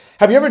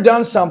Have you ever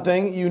done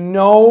something you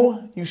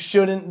know you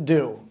shouldn't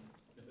do?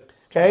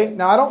 Okay?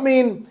 Now, I don't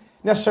mean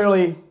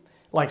necessarily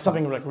like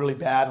something like really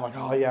bad, like,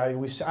 oh yeah, I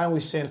always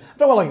sin. I'm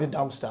talking about like the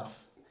dumb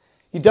stuff.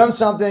 You've done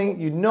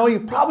something you know you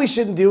probably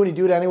shouldn't do, and you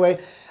do it anyway.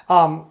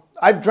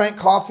 I've drank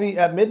coffee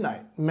at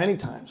midnight many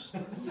times.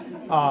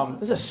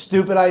 This is a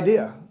stupid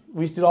idea.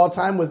 We used to do it all the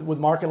time with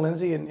Mark and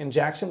Lindsay in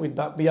Jackson. We'd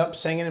be up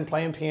singing and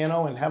playing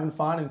piano and having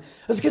fun, and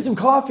let's get some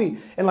coffee.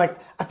 And like,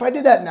 if I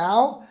did that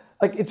now,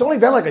 like, it's only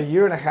been like a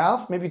year and a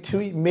half, maybe 2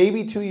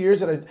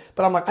 years,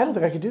 but I'm like, I don't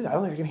think I could do that. I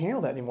don't think I can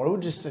handle that anymore. It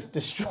would just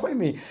destroy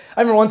me.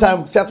 I remember one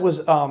time Seth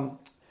was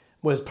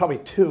probably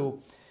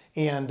 2,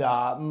 and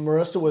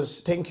Marissa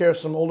was taking care of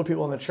some older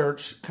people in the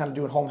church, kind of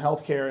doing home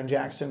health care in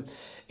Jackson,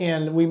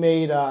 and we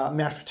made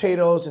mashed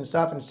potatoes and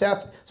stuff. And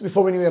Seth, so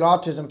before we knew he had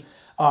autism,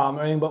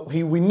 but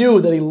we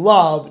knew that he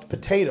loved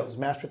potatoes,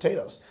 mashed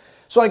potatoes.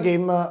 So I gave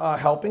him a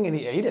helping, and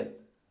he ate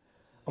it.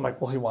 I'm like,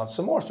 well, he wants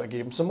some more, so I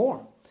gave him some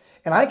more.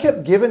 And I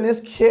kept giving this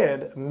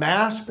kid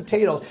mashed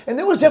potatoes. And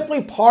there was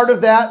definitely part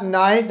of that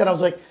night that I was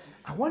like,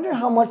 I wonder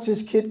how much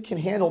this kid can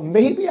handle.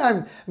 Maybe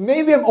I'm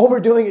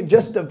overdoing it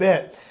just a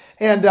bit.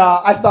 And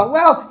I thought,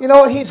 well, you know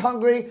what? He's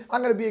hungry.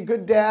 I'm going to be a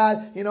good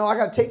dad. You know, I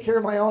got to take care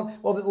of my own.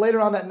 Well, later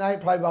on that night,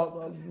 probably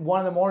about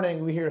 1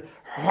 a.m, we hear,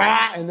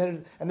 rah,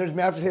 and there's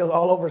mashed potatoes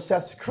all over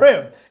Seth's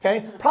crib.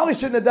 Okay? Probably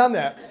shouldn't have done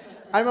that.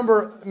 I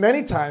remember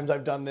many times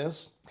I've done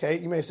this. Okay?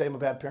 You may say I'm a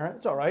bad parent.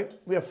 It's all right.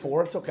 We have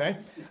 4. It's okay.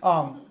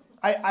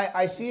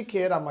 I see a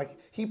kid, I'm like,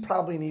 he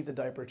probably needs a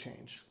diaper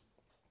change.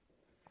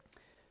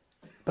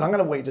 But I'm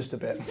going to wait just a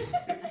bit.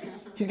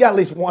 He's got at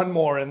least one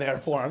more in there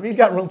for him. He's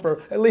got room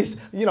for at least,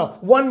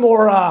 one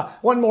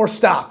more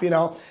stop,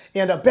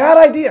 And a bad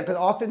idea, because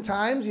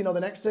oftentimes, the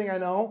next thing I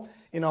know,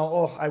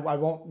 I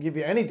won't give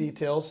you any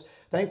details.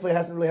 Thankfully, it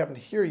hasn't really happened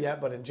here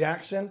yet, but in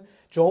Jackson,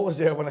 Joel was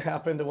there when it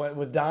happened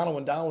with Donna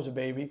when Donna was a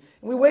baby.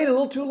 And we waited a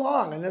little too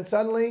long, and then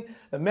suddenly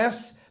the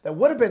mess that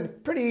would have been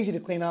pretty easy to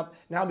clean up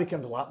now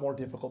becomes a lot more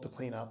difficult to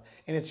clean up.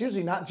 And it's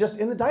usually not just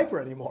in the diaper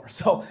anymore.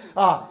 So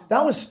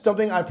that was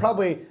something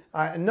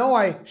I know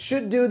I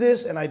should do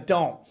this, and I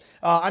don't.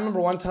 I remember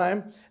one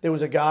time there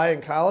was a guy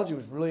in college who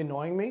was really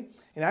annoying me.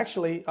 And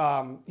actually,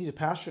 he's a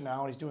pastor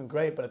now, and he's doing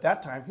great. But at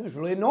that time, he was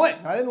really annoying.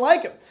 I didn't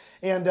like him.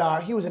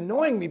 And he was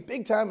annoying me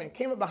big time. And he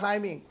came up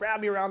behind me and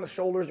grabbed me around the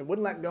shoulders and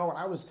wouldn't let go. And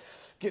I was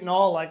getting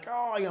all like,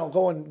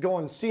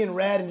 going, seeing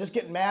red and just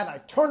getting mad. And I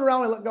turned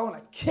around and let go, and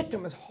I kicked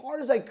him as hard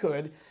as I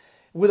could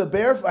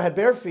I had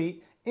bare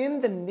feet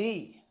in the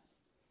knee.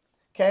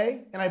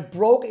 Okay? And I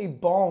broke a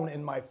bone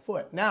in my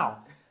foot.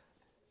 Now,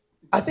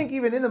 I think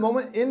even in the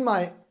moment, in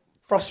my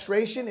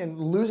frustration and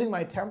losing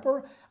my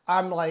temper,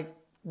 I'm like,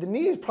 the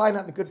knee is probably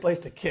not the good place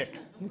to kick,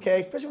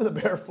 okay? Especially with a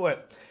bare foot.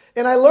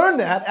 And I learned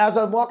that as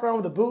I walk around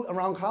with a boot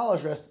around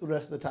college the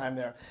rest of the time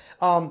there.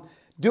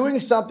 Doing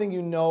something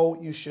you know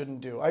you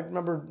shouldn't do. I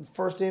remember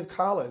first day of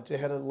college, they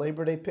had a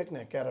Labor Day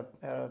picnic at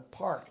a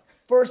park.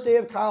 First day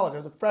of college, I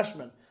was a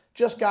freshman,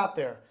 just got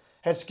there.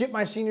 Had skipped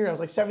my senior year, I was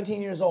like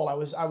 17 years old. I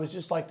was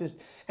just like this.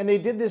 And they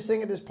did this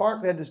thing at this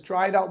park. They had this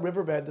dried out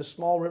riverbed, this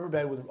small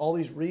riverbed with all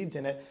these reeds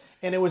in it.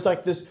 And it was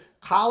like this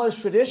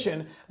college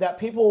tradition that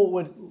people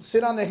would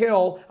sit on the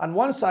hill on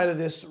one side of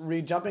this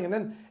reed jumping, and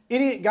then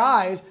idiot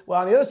guys would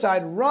on the other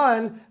side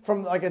run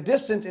from like a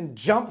distance and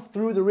jump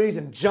through the reeds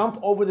and jump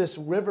over this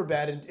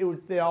riverbed,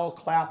 and they all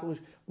clap. It was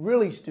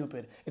really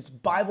stupid. It's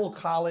Bible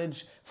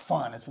college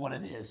fun is what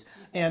it is.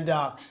 And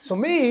so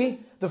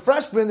me, the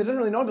freshman that didn't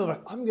really know me,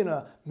 like, I'm going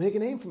to make a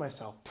name for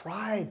myself.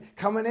 Pride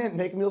coming in,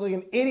 making me look like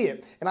an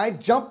idiot. And I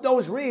jumped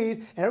those reeds,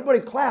 and everybody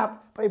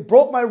clapped, but I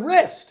broke my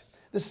wrist.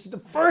 This is the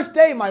first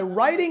day my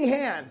writing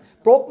hand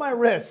broke my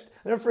wrist.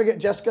 I'll never forget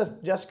Jessica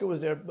was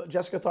there,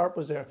 Jessica Tharp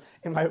was there,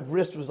 and my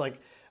wrist was like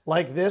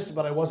this,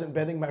 but I wasn't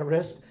bending my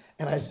wrist.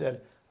 And I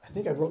said, I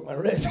think I broke my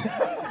wrist.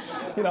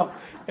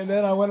 And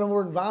then I went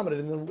over and vomited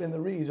in the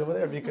reeds over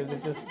there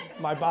because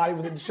my body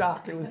was in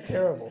shock. It was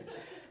terrible.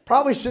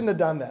 Probably shouldn't have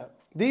done that.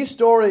 These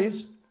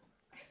stories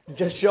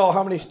just show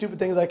how many stupid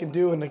things I can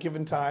do in a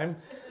given time.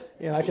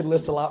 And I could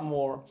list a lot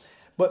more.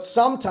 But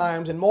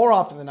sometimes, and more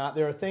often than not,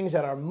 there are things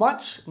that are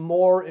much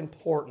more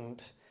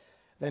important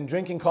than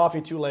drinking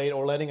coffee too late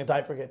or letting a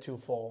diaper get too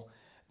full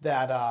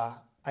that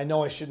I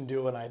know I shouldn't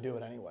do, and I do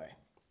it anyway.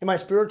 In my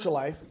spiritual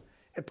life,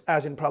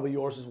 as in probably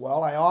yours as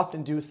well, I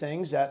often do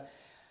things that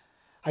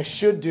I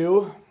should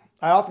do.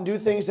 I often do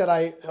things that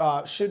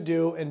I should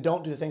do and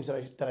don't do the things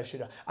that I should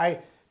do. I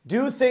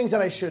do things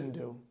that I shouldn't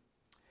do,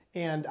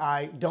 and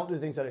I don't do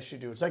things that I should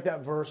do. It's like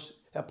that verse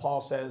that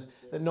Paul says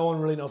that no one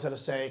really knows how to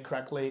say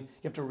correctly. You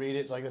have to read it.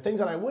 It's like the things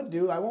that I would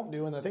do, I won't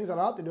do, and the things that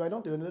I ought to do, I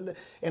don't do.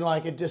 And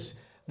like it just,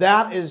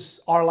 that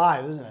is our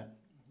lives, isn't it?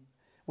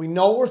 We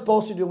know what we're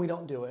supposed to do, and we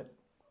don't do it.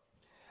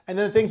 And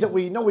then the things that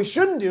we know we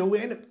shouldn't do, we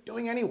end up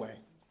doing anyway.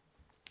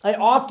 I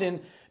often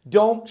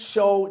don't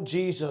show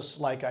Jesus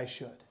like I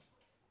should.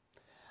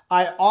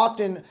 I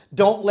often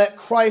don't let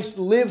Christ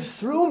live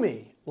through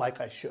me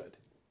like I should.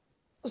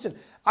 Listen,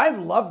 I've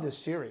loved this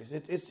series.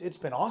 It's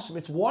been awesome.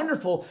 It's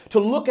wonderful to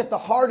look at the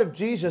heart of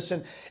Jesus,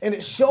 and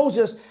it shows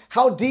us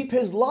how deep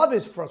his love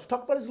is for us. We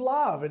talk about his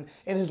love and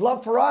his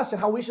love for us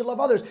and how we should love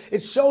others. It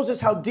shows us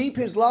how deep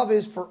his love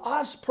is for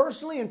us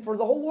personally and for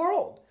the whole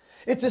world.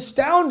 It's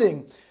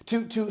astounding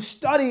to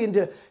study and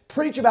to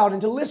preach about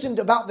and to listen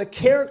about the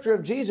character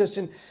of Jesus.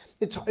 And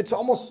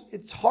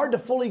it's hard to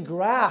fully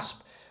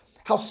grasp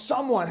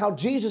how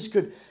Jesus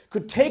could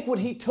take what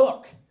he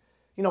took,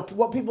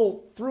 what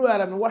people threw at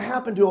him and what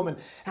happened to him, and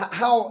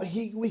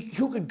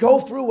who could go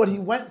through what he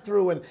went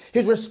through, and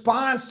his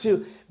response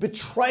to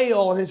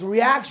betrayal and his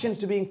reactions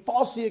to being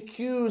falsely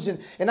accused,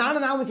 and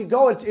on we could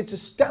go. It's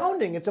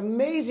astounding. It's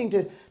amazing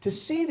to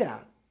see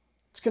that.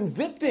 It's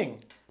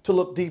convicting to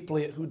look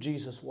deeply at who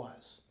Jesus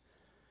was.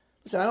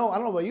 Listen, I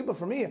don't know about you, but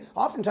for me,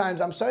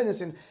 oftentimes I'm studying this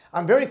and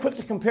I'm very quick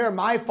to compare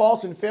my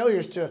faults and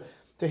failures to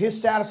his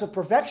status of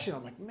perfection.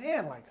 I'm like,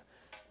 man,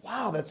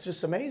 wow, that's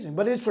just amazing.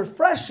 But it's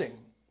refreshing.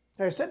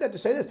 And I said that to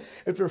say this.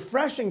 It's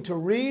refreshing to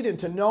read and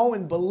to know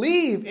and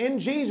believe in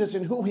Jesus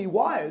and who he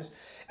was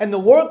and the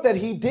work that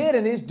he did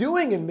and is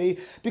doing in me,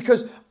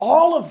 because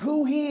all of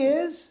who he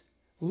is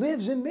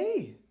lives in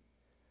me.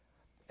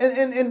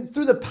 And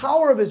through the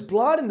power of his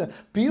blood and the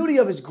beauty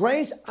of his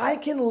grace, I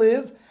can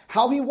live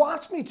how he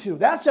wants me to.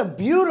 That's a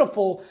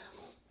beautiful,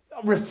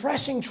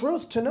 refreshing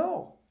truth to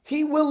know.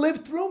 He will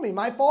live through me.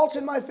 My faults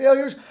and my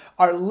failures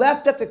are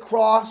left at the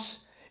cross,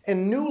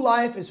 and new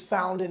life is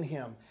found in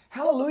him.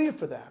 Hallelujah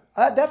for that.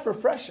 That's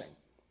refreshing.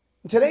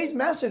 And today's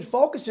message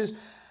focuses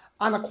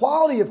on a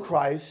quality of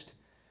Christ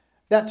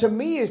that to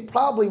me is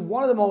probably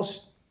one of the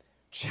most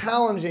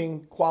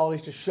challenging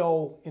qualities to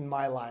show in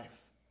my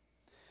life.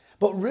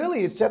 But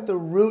really, it's at the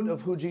root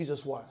of who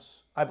Jesus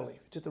was, I believe.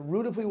 It's at the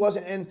root of who he was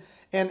and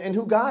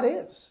who God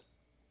is.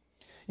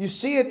 You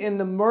see it in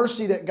the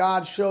mercy that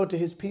God showed to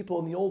his people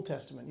in the Old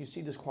Testament. You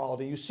see this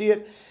quality. You see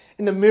it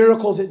in the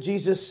miracles that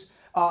Jesus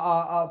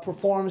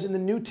performs in the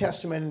New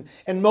Testament.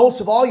 And most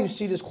of all, you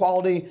see this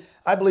quality,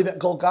 I believe, at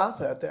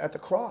Golgotha, at the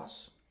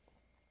cross.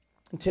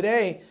 And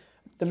today,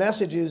 the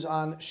message is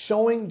on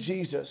showing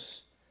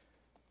Jesus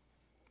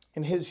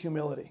in his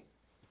humility.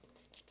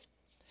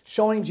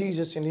 Showing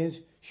Jesus in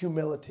his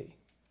humility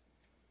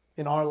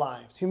in our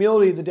lives.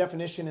 Humility, the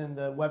definition in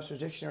the Webster's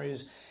Dictionary,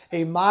 is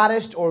a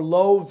modest or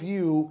low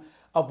view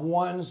of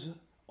one's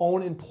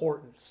own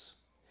importance.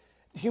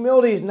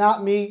 Humility is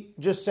not me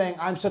just saying,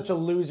 I'm such a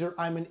loser,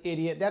 I'm an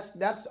idiot.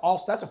 That's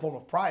a form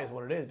of pride is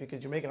what it is,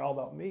 because you're making it all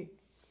about me.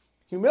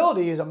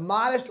 Humility is a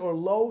modest or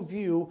low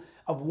view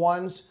of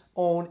one's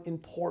own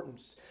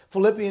importance.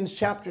 Philippians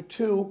chapter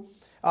 2,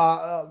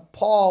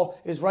 Paul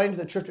is writing to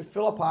the church at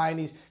Philippi, and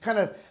he's kind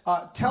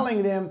of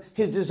telling them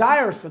his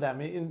desires for them.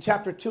 In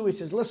chapter 2, he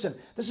says, listen,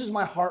 this is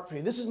my heart for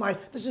you. This is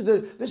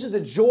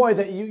the joy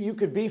that you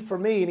could be for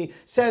me. And he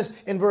says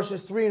in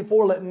verses 3 and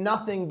 4, let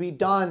nothing be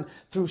done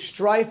through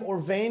strife or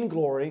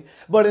vainglory,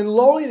 but in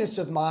lowliness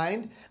of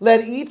mind,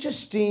 let each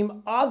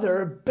esteem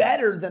other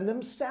better than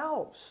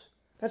themselves.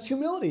 That's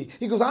humility.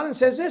 He goes on and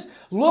says this,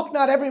 look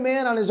not every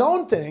man on his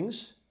own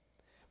things,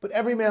 but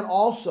every man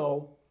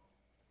also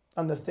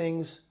on the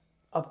things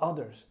of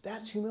others.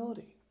 That's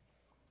humility.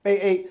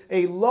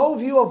 A low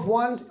view of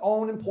one's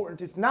own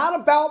importance. It's not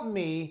about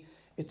me,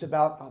 it's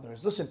about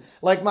others. Listen,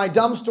 like my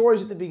dumb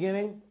stories at the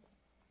beginning,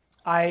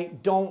 I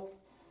don't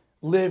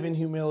live in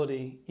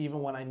humility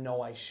even when I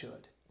know I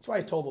should. That's why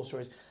I told those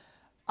stories.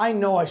 I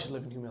know I should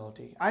live in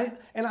humility.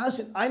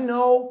 Listen, I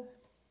know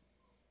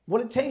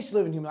what it takes to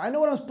live in humility. I know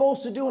what I'm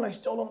supposed to do, and I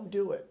still don't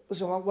do it.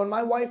 Listen, when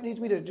my wife needs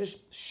me to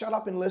just shut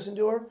up and listen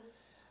to her,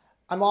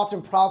 I'm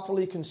often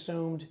proudly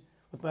consumed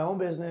with my own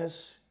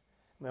business,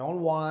 my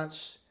own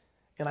wants,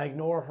 and I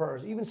ignore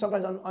hers, even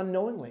sometimes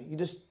unknowingly.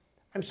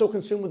 I'm so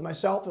consumed with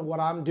myself and what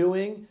I'm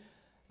doing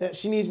that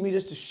she needs me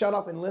just to shut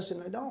up and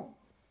listen, and I don't.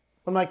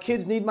 When my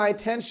kids need my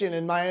attention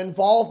and my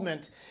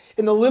involvement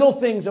in the little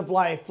things of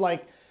life,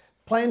 like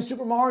playing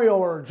Super Mario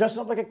or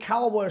dressing up like a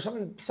cowboy or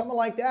something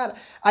like that,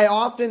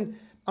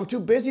 I'm too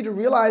busy to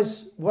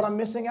realize what I'm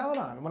missing out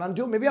on. When I'm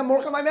doing, maybe I'm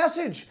working on my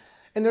message,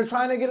 and they're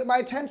trying to get my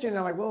attention. And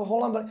I'm like, well,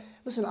 hold on, but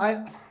listen,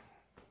 I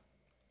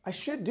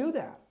should do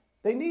that.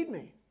 They need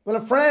me. When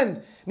a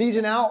friend needs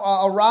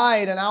a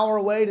ride an hour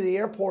away to the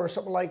airport or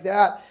something like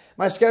that,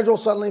 my schedule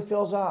suddenly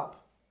fills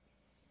up.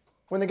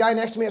 When the guy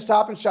next to me at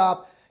Stop and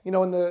Shop, in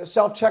the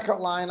self-checkout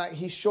line,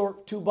 he's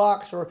short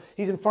 $2, or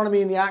he's in front of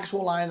me in the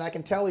actual line, and I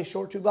can tell he's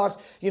short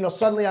 $2.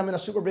 Suddenly I'm in a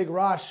super big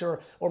rush, or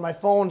my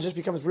phone just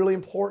becomes really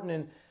important.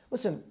 And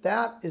listen,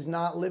 that is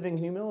not living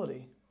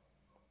humility.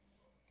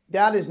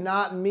 That is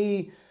not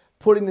me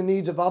putting the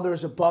needs of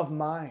others above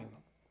mine.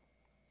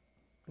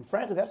 And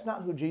frankly, that's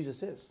not who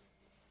Jesus is.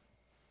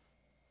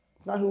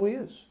 It's not who he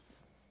is.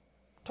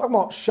 Talking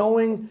about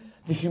showing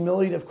the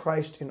humility of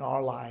Christ in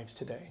our lives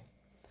today.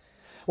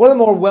 One of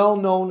the more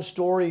well-known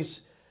stories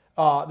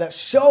that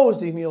shows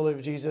the humility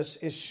of Jesus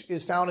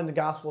is found in the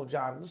Gospel of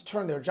John. Let's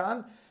turn there.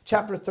 John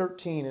chapter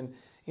 13,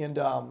 and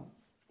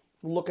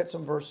look at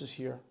some verses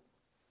here.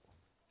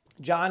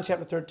 John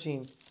chapter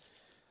 13,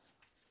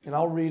 and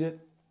I'll read it.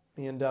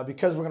 And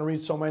because we're going to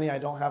read so many, I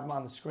don't have them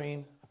on the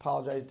screen. I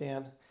apologize,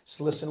 Dan.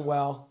 Just listen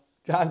well.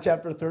 John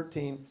chapter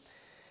 13.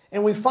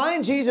 And we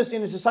find Jesus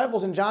and his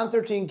disciples in John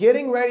 13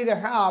 getting ready to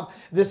have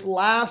this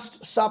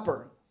Last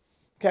Supper.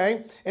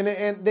 Okay?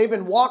 And they've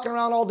been walking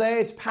around all day.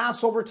 It's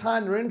Passover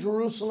time. They're in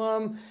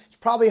Jerusalem. It's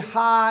probably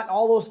hot,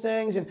 all those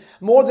things. And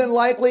more than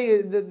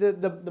likely,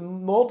 the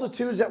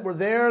multitudes that were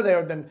there, they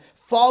had been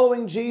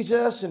following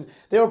Jesus. And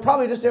they were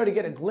probably just there to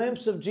get a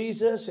glimpse of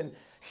Jesus and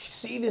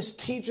see this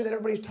teacher that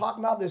everybody's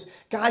talking about, this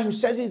guy who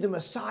says he's the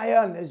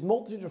Messiah, and his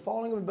multitudes are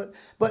following him.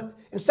 But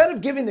instead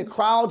of giving the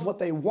crowds what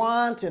they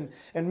want and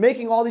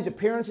making all these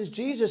appearances,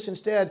 Jesus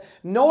instead,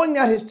 knowing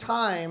that his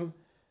time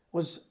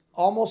was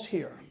almost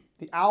here,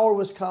 the hour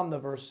was come, the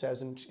verse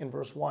says in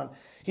verse 1,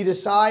 he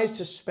decides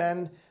to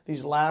spend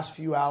these last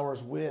few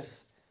hours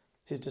with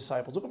his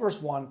disciples. Look at verse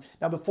 1.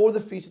 Now before the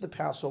feast of the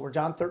Passover,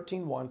 John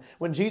 13:1,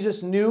 when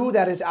Jesus knew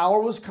that his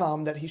hour was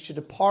come, that he should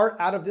depart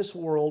out of this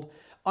world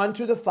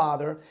unto the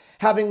Father,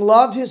 having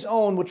loved his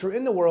own which were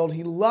in the world,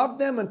 he loved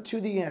them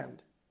unto the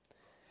end.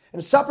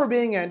 And supper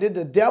being ended,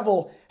 the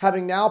devil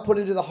having now put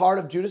into the heart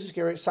of Judas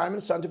Iscariot,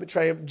 Simon's son, to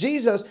betray him,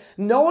 Jesus,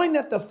 knowing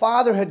that the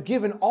Father had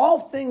given all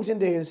things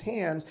into his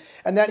hands,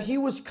 and that he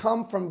was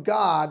come from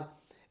God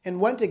and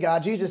went to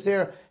God. Jesus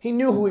there, he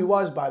knew who he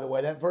was, by the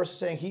way. That verse is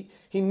saying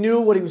he knew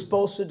what he was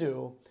supposed to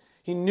do.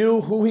 He knew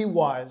who he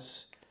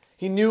was.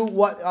 He knew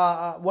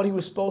what he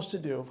was supposed to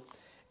do.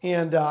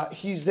 And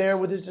he's there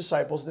with his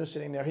disciples, and they're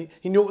sitting there.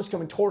 He knew what was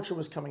coming. Torture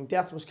was coming.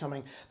 Death was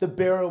coming. The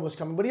burial was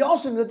coming. But he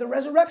also knew that the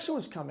resurrection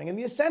was coming, and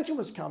the ascension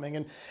was coming.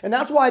 And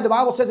that's why the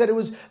Bible says that it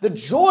was the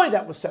joy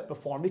that was set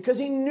before him, because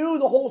he knew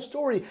the whole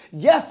story.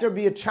 Yes, there'd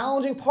be a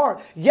challenging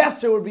part. Yes,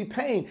 there would be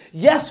pain.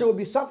 Yes, there would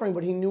be suffering,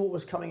 but he knew what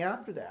was coming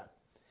after that.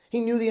 He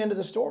knew the end of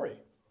the story.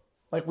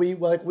 Like we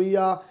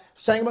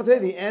sang about today,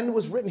 the end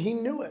was written. He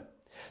knew it.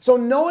 So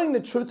knowing the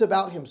truth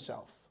about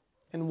himself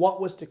and what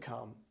was to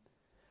come,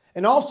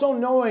 and also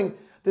knowing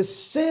the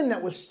sin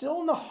that was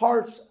still in the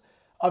hearts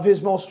of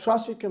his most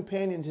trusted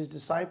companions, his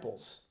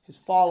disciples, his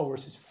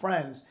followers, his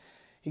friends,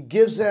 he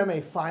gives them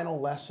a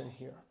final lesson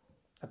here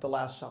at the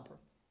Last Supper.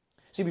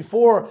 See,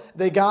 before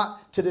they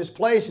got to this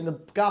place in the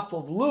Gospel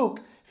of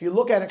Luke, if you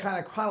look at it kind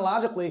of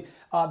chronologically,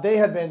 they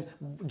had been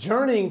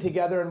journeying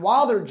together. And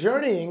while they're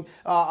journeying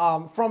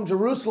from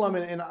Jerusalem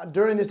and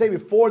during this day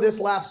before this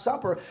Last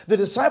Supper, the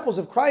disciples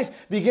of Christ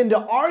begin to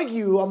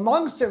argue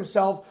amongst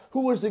themselves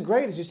who was the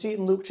greatest. You see it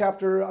in Luke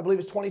chapter, I believe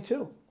it's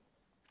 22.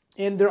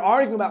 And they're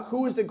arguing about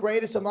who is the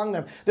greatest among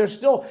them. They're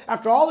still,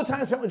 after all the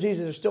time spent with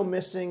Jesus, they're still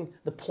missing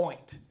the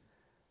point.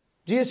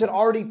 Jesus had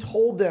already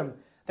told them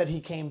that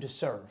he came to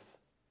serve.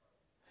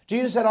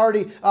 Jesus had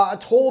already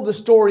told the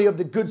story of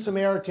the Good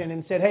Samaritan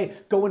and said, hey,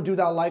 go and do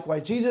thou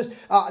likewise.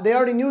 They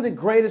already knew the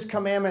greatest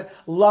commandment,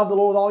 love the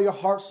Lord with all your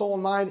heart, soul,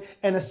 and mind.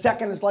 And the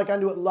second is like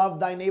unto it, love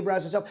thy neighbor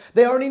as yourself.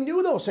 They already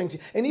knew those things.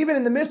 And even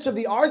in the midst of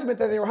the argument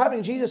that they were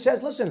having, Jesus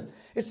says, listen,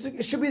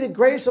 it should be the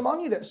greatest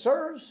among you that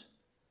serves.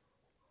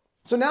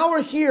 So now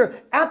we're here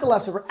at the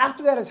Last Supper,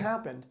 after that has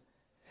happened.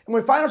 And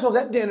we find ourselves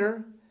at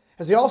dinner,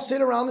 as they all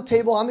sit around the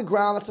table on the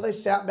ground. That's how they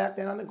sat back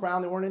then, on the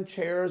ground. They weren't in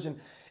chairs, and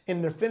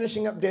they're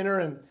finishing up dinner.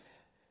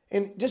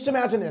 And just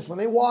imagine this, when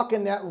they walk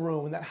in that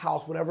room, in that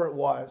house, whatever it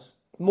was,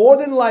 more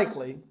than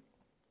likely,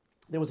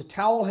 there was a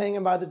towel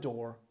hanging by the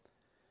door,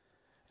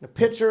 and a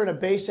pitcher and a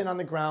basin on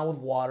the ground with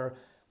water.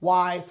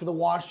 Why? For the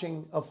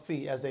washing of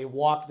feet as they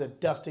walked the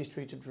dusty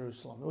streets of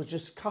Jerusalem. It was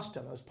just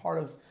custom. It was part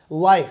of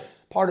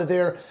life, part of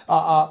their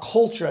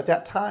culture at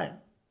that time.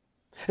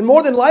 And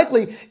more than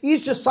likely,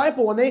 each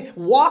disciple, when they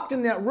walked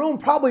in that room,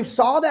 probably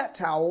saw that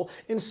towel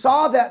and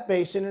saw that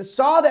basin and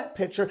saw that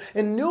pitcher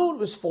and knew what it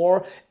was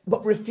for,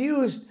 but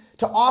refused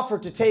to offer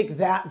to take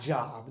that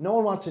job. No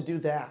one wants to do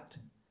that.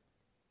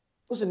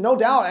 Listen, no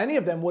doubt any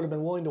of them would have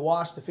been willing to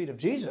wash the feet of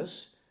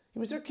Jesus. He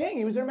was their king.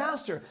 He was their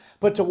master.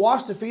 But to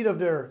wash the feet of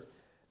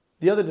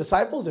the other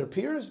disciples, their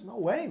peers, no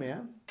way,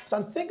 man. It's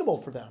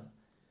unthinkable for them.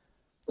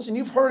 Listen,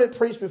 you've heard it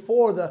preached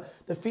before,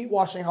 the feet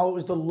washing, how it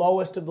was the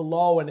lowest of the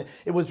low, and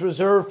it was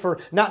reserved for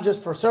not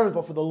just for servants,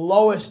 but for the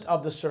lowest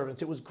of the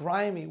servants. It was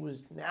grimy, it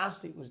was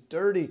nasty, it was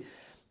dirty.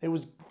 It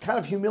was kind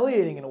of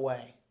humiliating in a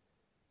way,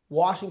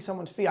 washing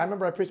someone's feet. I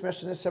remember I preached a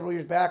message on this several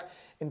years back,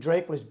 and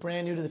Drake was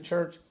brand new to the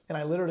church, and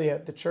I literally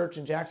at the church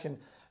in Jackson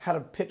had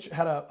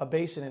a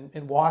basin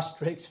and washed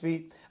Drake's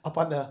feet up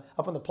on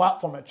the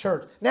platform at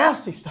church.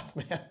 Nasty stuff,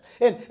 man.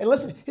 And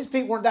listen, his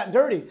feet weren't that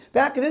dirty.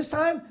 Back at this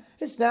time,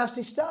 it's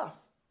nasty stuff.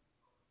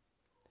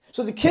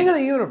 So the King of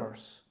the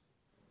universe,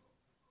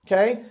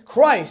 okay,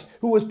 Christ,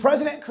 who was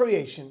present at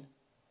creation,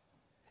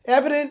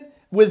 evident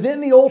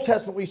within the Old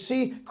Testament, we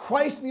see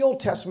Christ in the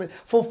Old Testament,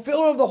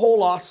 fulfiller of the whole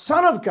law,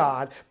 Son of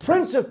God,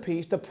 Prince of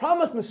Peace, the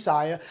promised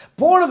Messiah,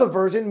 born of a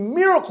virgin,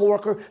 miracle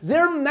worker,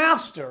 their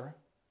master,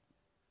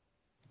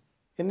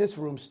 in this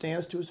room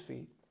stands to his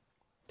feet,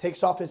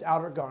 takes off his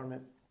outer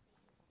garment,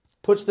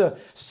 puts the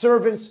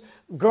servant's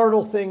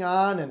girdle thing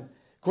on, and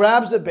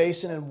grabs the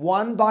basin, and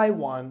one by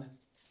one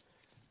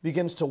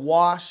begins to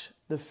wash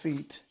the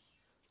feet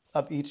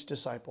of each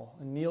disciple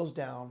and kneels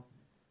down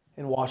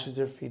and washes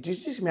their feet. Do you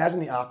just imagine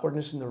the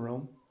awkwardness in the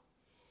room?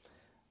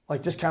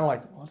 Like just kind of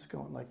like, what's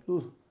going, like,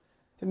 ooh.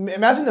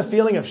 Imagine the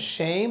feeling of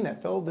shame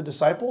that filled the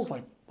disciples.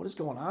 Like, what is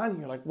going on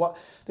here? Like, what?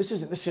 He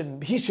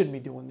shouldn't be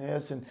doing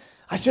this. And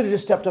I should have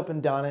just stepped up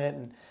and done it.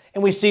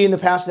 And we see in the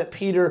passage that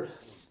Peter,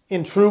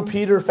 in true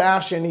Peter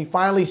fashion, he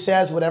finally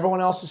says what everyone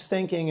else is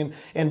thinking. And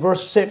in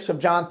verse 6 of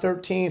John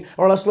 13,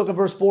 or let's look at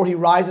verse 4, he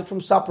riseth from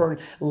supper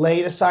and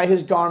laid aside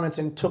his garments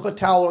and took a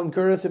towel and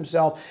girdeth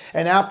himself.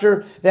 And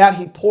after that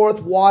he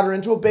poureth water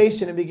into a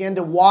basin and began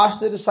to wash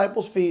the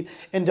disciples' feet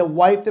and to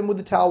wipe them with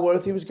the towel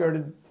wherewith he was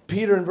girded.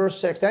 Peter in verse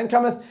 6, then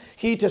cometh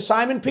he to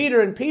Simon Peter,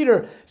 and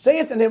Peter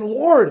saith unto him,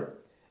 Lord,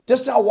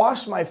 dost thou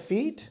wash my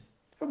feet?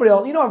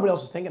 Everybody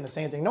else is thinking the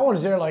same thing. No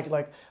one's there like,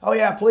 oh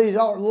yeah, please,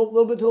 oh, a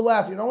little bit to the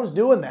left. No one's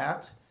doing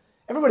that.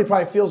 Everybody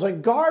probably feels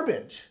like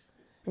garbage.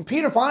 And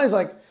Peter finally is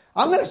like,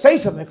 I'm going to say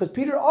something, because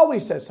Peter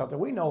always says something.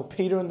 We know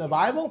Peter in the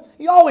Bible.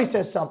 He always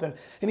says something.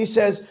 And he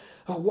says,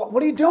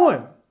 what are you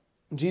doing?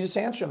 And Jesus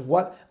answered him,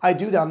 what I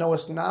do thou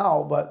knowest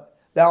now, but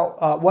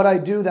what I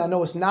do thou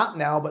knowest not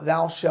now, but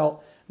thou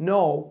shalt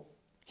know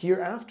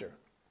hereafter.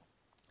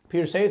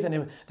 Peter saith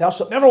unto him, thou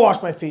shalt never wash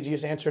my feet.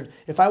 Jesus answered,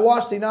 if I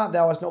wash thee not,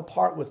 thou hast no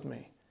part with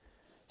me.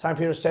 Simon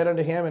Peter said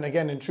unto him, and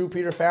again, in true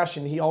Peter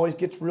fashion, he always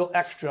gets real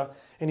extra,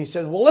 and he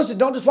says, well, listen,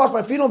 don't just wash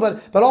my feet,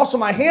 but also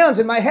my hands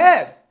and my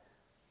head.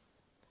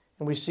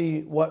 And we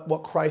see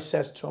what Christ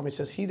says to him. He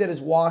says, he that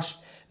is washed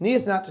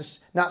needeth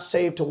not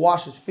save to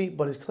wash his feet,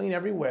 but is clean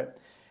every whit.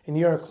 And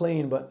ye are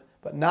clean, but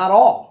not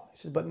all. He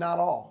says, but not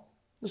all.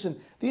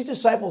 Listen, these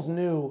disciples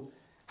knew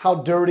how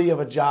dirty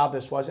of a job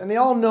this was. And they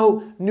all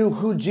knew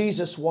who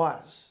Jesus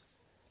was.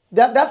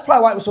 That's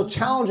probably why it was so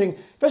challenging,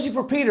 especially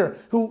for Peter,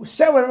 who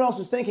said what everyone else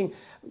was thinking,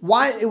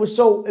 why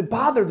it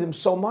bothered them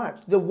so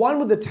much. The one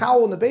with the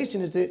towel in the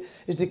basin is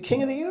the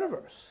king of the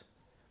universe.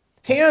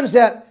 Hands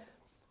that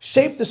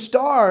shape the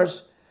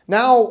stars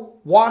now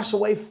wash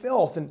away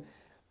filth, and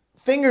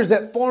fingers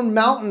that formed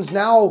mountains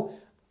now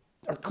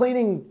are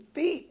cleaning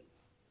feet.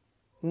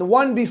 And the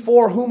one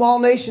before whom all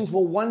nations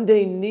will one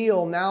day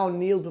kneel now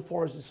kneels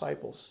before his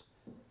disciples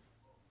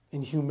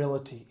in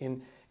humility,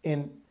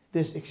 in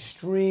this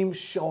extreme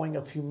showing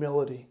of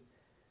humility.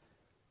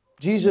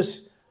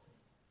 Jesus,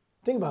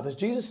 think about this.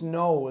 Jesus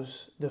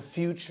knows the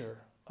future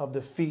of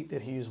the feet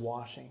that he is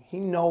washing. He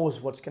knows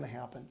what's going to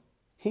happen.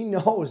 He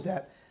knows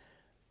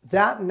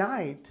that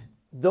night,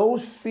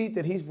 those feet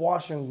that he's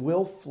washing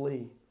will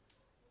flee.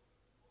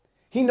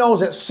 He knows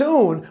that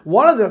soon,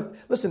 one of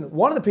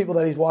the people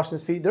that he's washing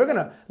his feet, they're going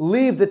to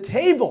leave the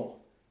table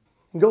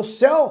and go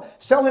sell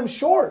him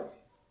short.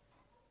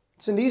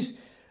 Listen,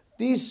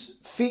 these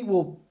feet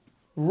will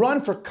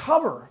run for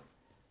cover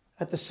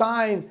at the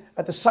sight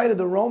of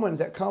the Romans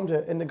that come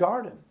in the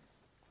garden.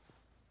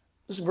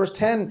 This is verse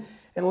 10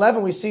 and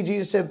 11. We see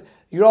Jesus said,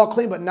 you're all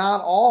clean, but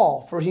not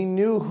all, for he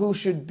knew who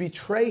should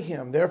betray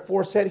him.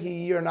 Therefore said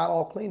he, ye are not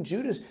all clean.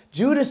 Judas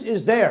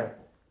is there.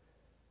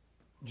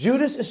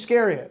 Judas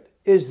Iscariot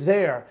is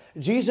there.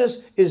 Jesus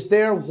is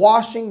there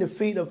washing the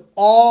feet of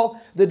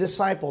all the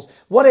disciples.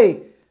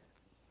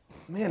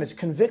 It's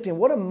convicting.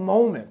 What a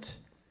moment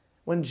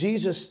when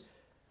Jesus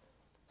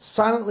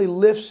silently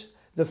lifts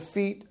the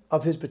feet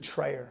of his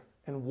betrayer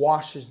and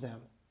washes them.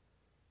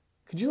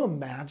 Could you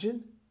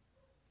imagine?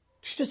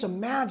 Just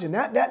imagine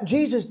that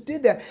Jesus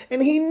did that.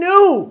 And he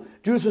knew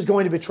Judas was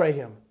going to betray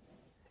him.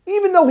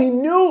 Even though he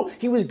knew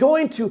he was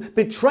going to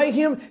betray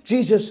him,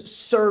 Jesus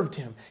served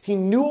him. He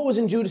knew what was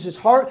in Judas's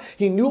heart.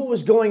 He knew what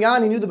was going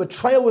on. He knew the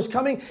betrayal was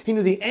coming. He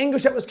knew the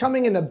anguish that was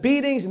coming, and the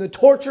beatings and the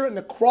torture and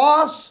the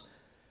cross.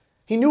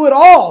 He knew it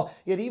all.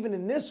 Yet even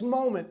in this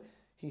moment,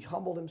 he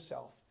humbled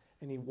himself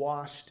and he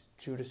washed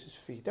Judas's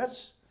feet.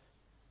 That's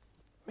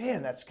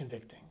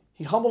convicting.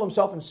 He humbled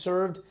himself and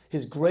served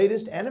his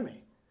greatest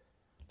enemy.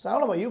 So I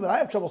don't know about you, but I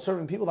have trouble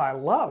serving people that I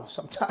love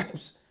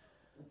sometimes.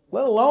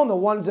 Let alone the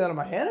ones that are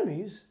my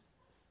enemies,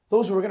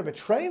 those who are going to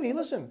betray me.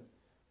 Listen,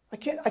 I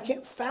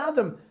can't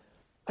fathom.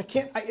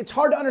 It's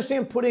hard to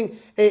understand putting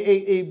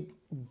a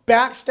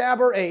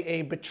backstabber,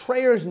 a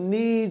betrayer's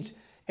needs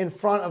in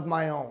front of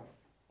my own.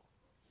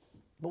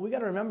 But we got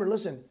to remember,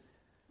 listen,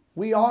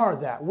 we are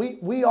that.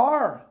 We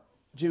are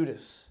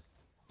Judas.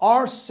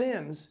 Our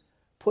sins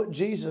put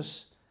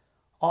Jesus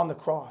on the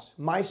cross.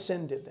 My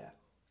sin did that.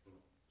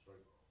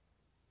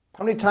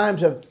 How many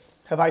times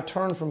have I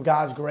turned from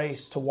God's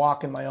grace to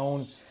walk in my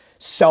own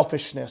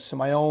selfishness and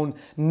my own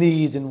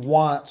needs and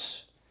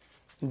wants?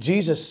 And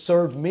Jesus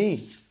served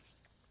me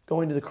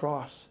going to the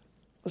cross.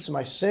 Listen,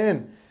 my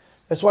sin,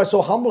 that's why it's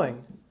so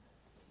humbling,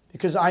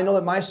 because I know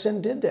that my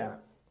sin did that.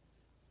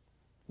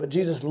 But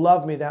Jesus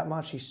loved me that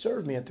much. He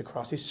served me at the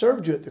cross. He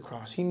served you at the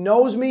cross. He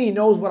knows me. He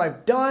knows what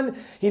I've done.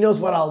 He knows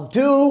what I'll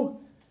do.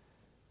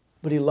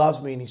 But he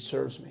loves me and he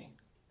serves me.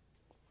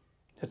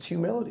 That's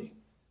humility.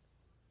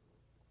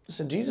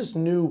 Listen, Jesus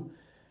knew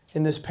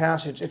in this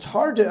passage, it's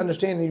hard to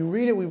understand. You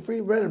read it, we've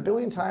read it a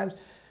billion times.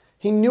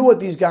 He knew what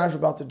these guys were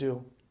about to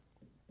do.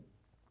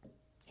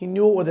 He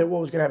knew what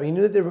was going to happen. He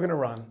knew that they were going to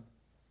run.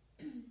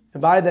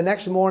 And by the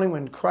next morning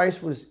when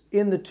Christ was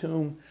in the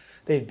tomb,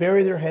 they'd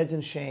bury their heads in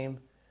shame.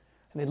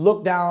 And they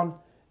look down,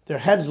 their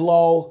heads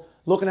low,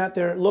 looking down at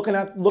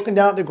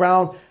the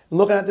ground,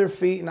 looking at their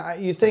feet.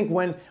 And you think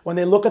when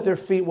they look at their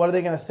feet, what are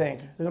they going to think?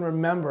 They're going to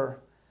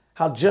remember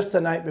how just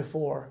the night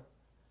before,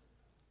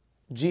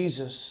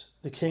 Jesus,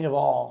 the King of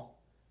all,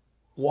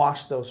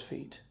 washed those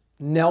feet,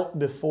 knelt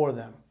before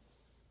them.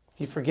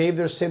 He forgave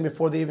their sin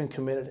before they even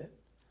committed it.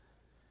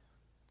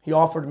 He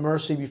offered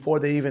mercy before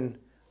they even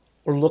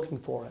were looking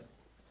for it.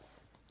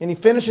 And he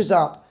finishes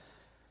up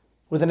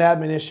with an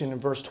admonition in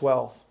verse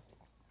 12.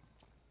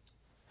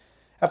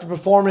 After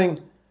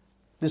performing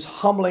this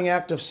humbling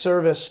act of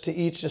service to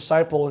each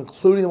disciple,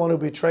 including the one who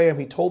betrayed him,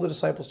 he told the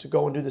disciples to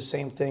go and do the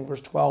same thing.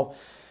 Verse 12,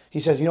 he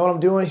says, you know what I'm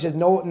doing? He says,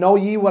 know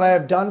ye what I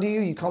have done to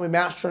you? You call me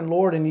Master and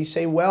Lord, and ye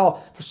say,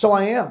 well, for so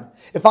I am.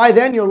 If I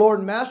then, your Lord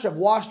and Master, have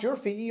washed your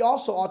feet, ye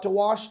also ought to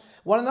wash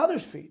one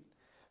another's feet.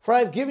 For I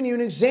have given you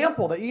an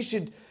example that ye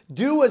should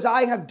do as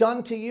I have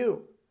done to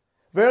you.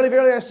 Verily,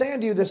 verily, I say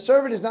unto you, the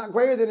servant is not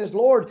greater than his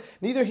Lord,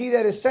 neither he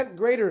that is sent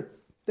greater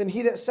than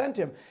he that sent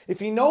him.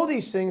 If ye know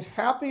these things,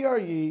 happy are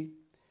ye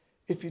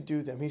if you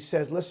do them. He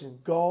says, listen,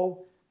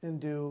 go and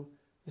do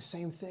the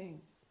same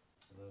thing.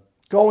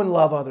 Go and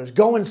love others.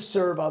 Go and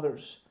serve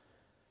others.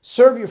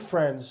 Serve your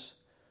friends.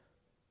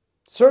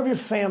 Serve your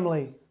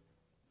family.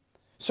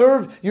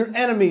 Serve your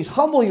enemies.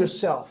 Humble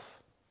yourself.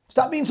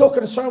 Stop being so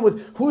concerned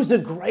with who's the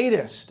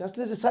greatest. That's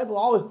the disciple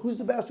always. Who's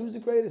the best? Who's the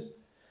greatest?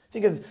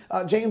 Think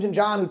of James and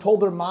John who told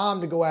their mom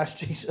to go ask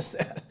Jesus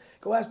that.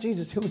 Go ask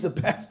Jesus who's the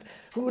best.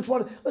 Which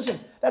one? Listen,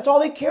 that's all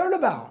they cared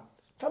about.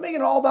 Stop making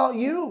it all about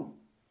you.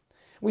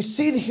 We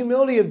see the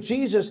humility of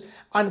Jesus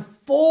on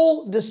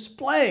full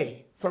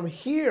display from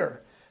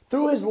here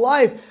through his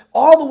life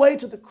all the way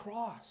to the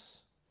cross.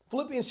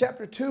 Philippians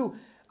chapter 2,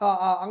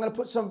 I'm going to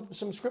put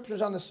some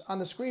scriptures on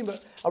the screen,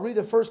 but I'll read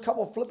the first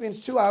couple.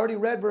 Philippians 2, I already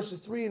read verses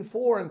 3 and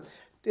 4, and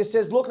it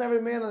says, look on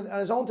every man on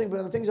his own thing, but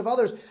on the things of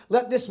others.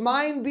 Let this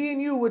mind be in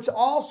you, which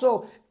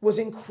also was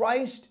in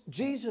Christ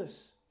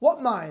Jesus.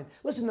 What mind?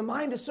 Listen, the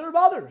mind to serve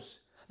others.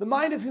 The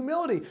mind of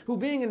humility, who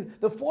being in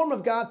the form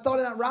of God, thought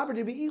it not robbery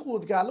to be equal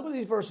with God. Look at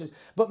these verses.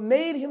 But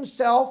made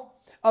himself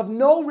of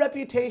no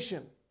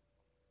reputation,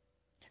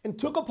 and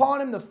took upon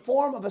him the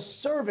form of a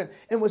servant,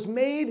 and was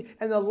made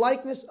in the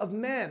likeness of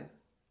men.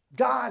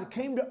 God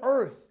came to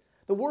earth.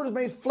 The Word was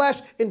made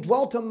flesh and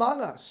dwelt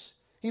among us.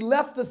 He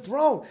left the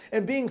throne,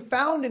 and being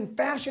found in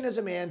fashion as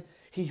a man,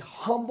 he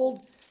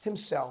humbled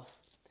himself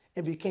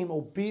and became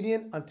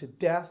obedient unto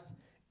death,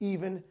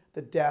 even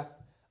the death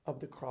of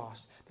the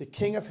cross. The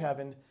King of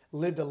heaven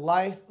lived a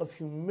life of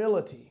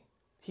humility.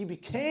 He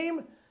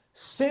became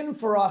sin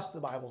for us,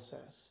 the Bible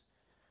says.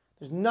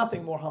 There's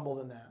nothing more humble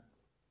than that.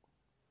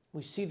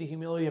 We see the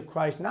humility of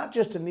Christ, not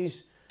just in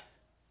these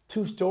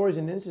two stories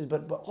and instances,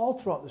 but all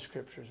throughout the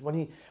scriptures. When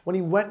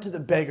he went to the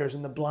beggars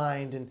and the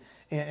blind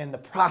and the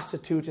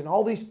prostitutes and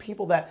all these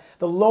people that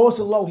the lowest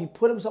of low, he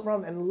put himself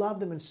around them and loved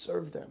them and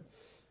served them.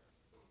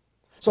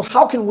 So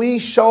how can we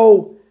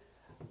show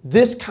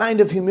this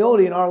kind of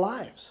humility in our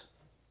lives?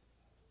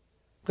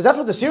 Because that's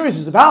what the series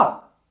is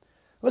about.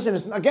 Listen,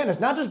 it's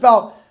not just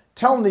about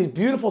telling these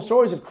beautiful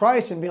stories of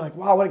Christ and being like,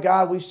 wow, what a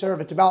God we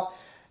serve. It's about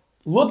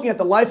looking at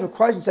the life of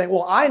Christ and saying,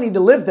 well, I need to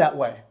live that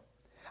way.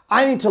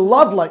 I need to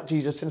love like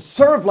Jesus and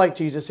serve like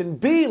Jesus and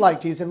be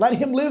like Jesus and let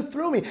him live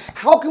through me.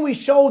 How can we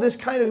show this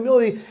kind of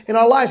humility in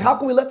our lives? How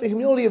can we let the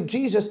humility of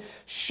Jesus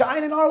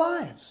shine in our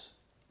lives?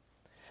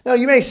 Now,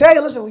 you may say,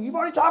 listen, well, you've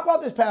already talked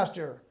about this,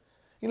 Pastor.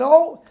 You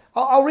know,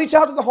 I'll reach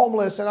out to the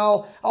homeless and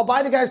I'll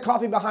buy the guy's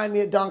coffee behind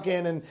me at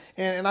Dunkin'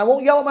 and I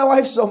won't yell at my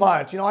wife so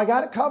much. You know, I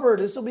got it covered.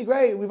 This will be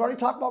great. We've already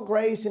talked about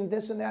grace and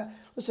this and that.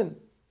 Listen,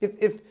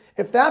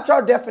 if that's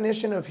our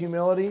definition of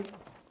humility,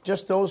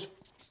 just those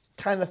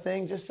kind of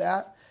things, just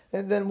that,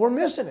 then we're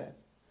missing it.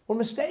 We're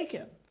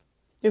mistaken.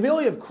 The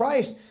humility of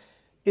Christ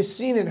is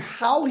seen in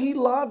how he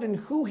loved and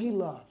who he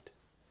loved,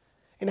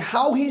 and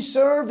how he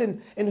served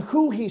and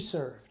who he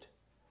served.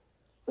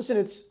 Listen,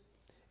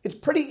 it's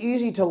pretty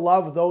easy to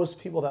love those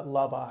people that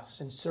love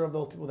us and serve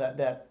those people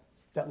that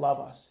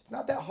love us. It's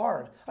not that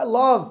hard. I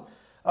love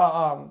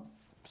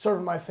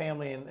serving my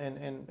family,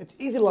 and it's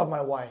easy to love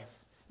my wife,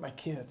 my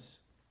kids.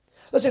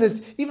 Listen,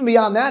 it's even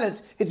beyond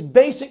that. It's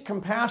basic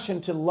compassion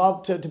to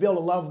love to be able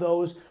to love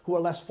those who are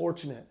less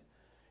fortunate.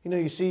 You know,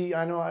 you see,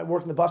 I know I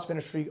worked in the bus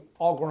ministry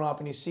all growing up,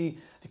 and you see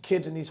the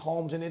kids in these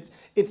homes, and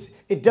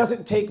it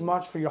doesn't take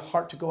much for your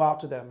heart to go out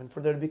to them and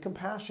for there to be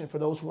compassion for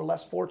those who are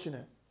less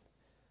fortunate.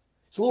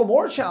 It's a little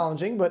more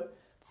challenging, but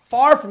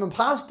far from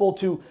impossible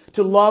to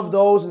love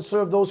those and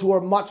serve those who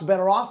are much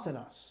better off than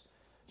us.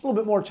 It's a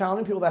little bit more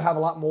challenging. People that have a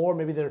lot more,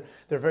 maybe they're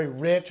very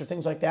rich or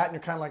things like that, and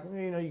you're kind of like,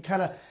 you know, you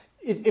kind of,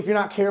 if you're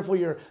not careful,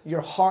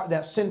 your heart,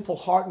 that sinful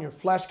heart and your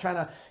flesh kind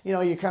of, you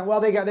know, you kind of, well,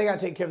 they got to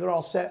take care of, they're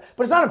all set.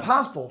 But it's not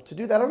impossible to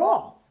do that at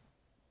all.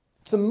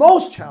 It's the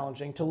most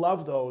challenging to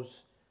love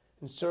those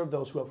and serve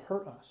those who have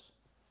hurt us,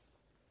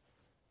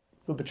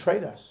 who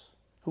betrayed us,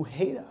 who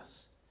hate us.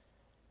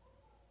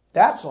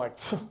 That's like,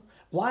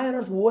 why on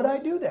earth would I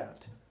do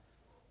that?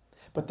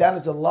 But that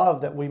is the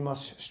love that we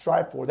must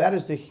strive for. That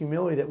is the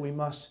humility that we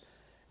must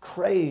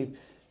crave.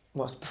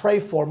 must pray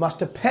for, must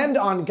depend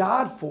on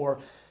God for,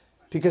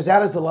 because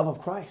that is the love of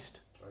Christ.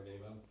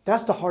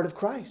 That's the heart of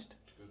Christ.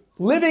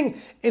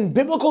 Living in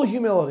biblical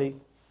humility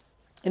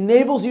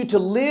enables you to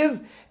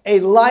live a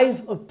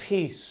life of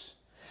peace,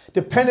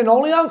 dependent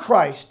only on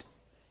Christ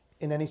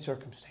in any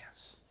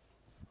circumstance.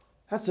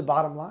 That's the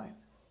bottom line.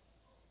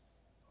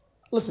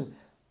 Listen,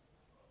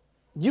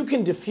 you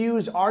can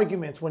diffuse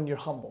arguments when you're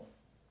humble,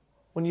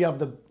 when you have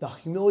the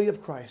humility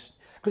of Christ,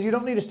 because you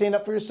don't need to stand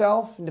up for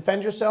yourself and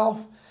defend yourself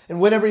and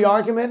win every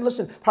argument.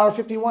 Listen, Proverbs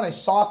 51, a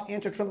soft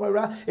answer turns away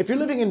wrath. If you're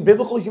living in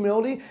biblical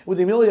humility with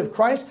the humility of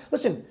Christ,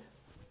 listen,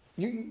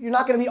 you're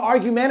not going to be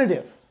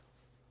argumentative.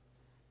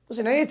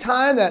 Listen, any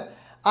time that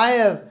I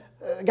have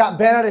got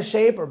bent out of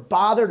shape or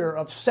bothered or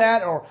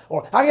upset or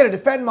I got to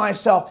defend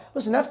myself,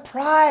 listen, that's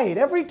pride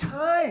every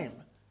time.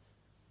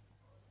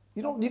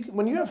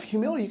 When you have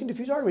humility, you can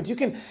diffuse arguments. You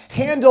can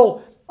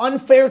handle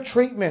unfair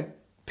treatment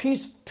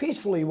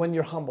peacefully when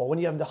you're humble, when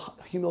you have the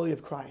humility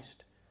of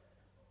Christ.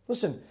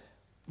 Listen,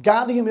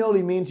 godly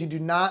humility means you do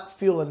not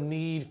feel a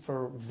need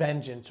for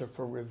vengeance or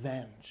for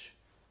revenge.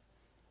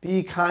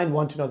 Be kind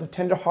one to another,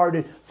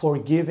 tenderhearted,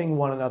 forgiving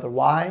one another.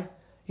 Why?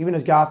 Even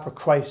as God, for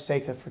Christ's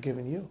sake, has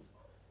forgiven you.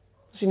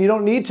 Listen, you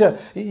don't need to,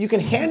 you can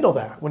handle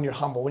that when you're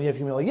humble, when you have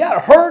humility. Yeah,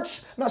 it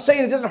hurts. I'm not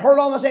saying it doesn't hurt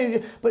all, I'm not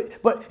saying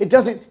but it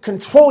doesn't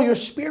control your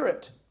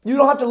spirit. You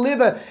don't have to live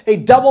a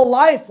double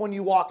life when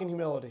you walk in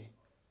humility.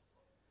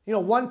 You know,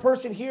 one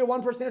person here,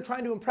 one person there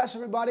trying to impress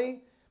everybody,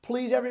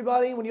 please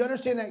everybody. When you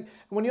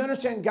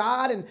understand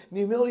God and the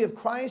humility of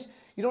Christ,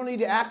 you don't need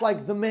to act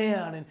like the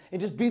man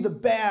and just be the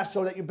best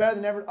so that you're better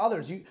than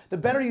others. The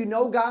better you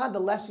know God, the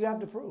less you have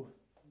to prove.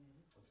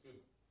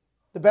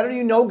 The better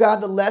you know God,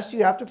 the less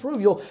you have to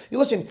prove.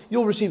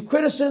 You'll receive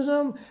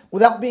criticism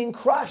without being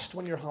crushed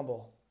when you're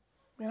humble.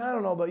 I mean, I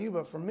don't know about you,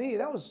 but for me,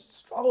 that was a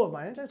struggle of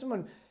mine. Anytime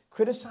someone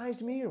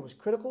criticized me or was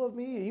critical of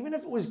me, even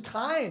if it was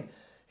kind,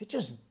 it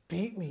just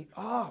beat me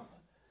up.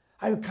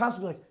 I would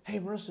constantly be like, hey,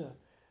 Marissa,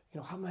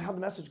 how'd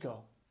the message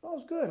go? Oh, it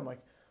was good. I'm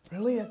like,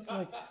 really? It's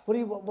like,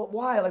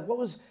 why? Like, what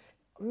was,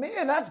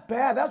 man, that's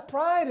bad. That's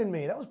pride in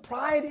me. That was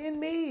pride in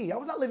me. I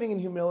was not living in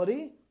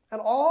humility at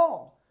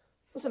all.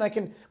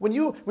 Listen, when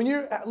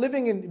you're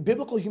living in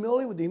biblical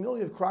humility with the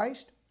humility of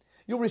Christ,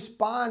 you'll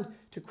respond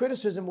to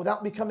criticism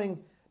without becoming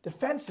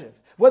defensive,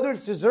 whether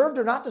it's deserved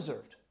or not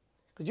deserved.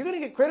 Because you're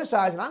going to get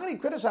criticized, and I'm going to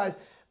get criticized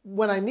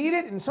when I need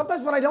it and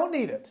sometimes when I don't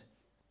need it.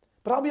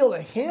 But I'll be able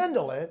to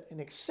handle it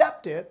and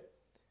accept it.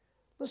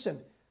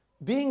 Listen,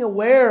 being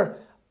aware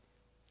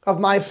of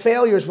my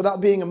failures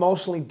without being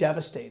emotionally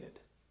devastated.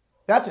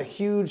 That's a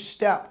huge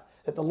step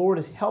that the Lord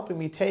is helping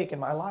me take in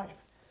my life.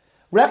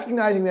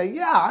 Recognizing that,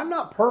 I'm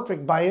not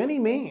perfect by any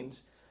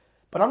means,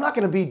 but I'm not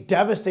going to be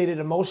devastated,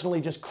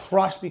 emotionally just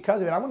crushed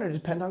because of it. I'm going to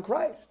depend on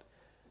Christ.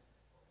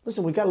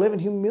 Listen, we've got to live in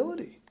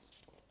humility.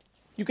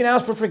 You can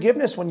ask for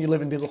forgiveness when you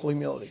live in biblical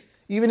humility,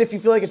 even if you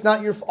feel like it's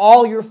not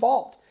all your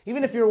fault.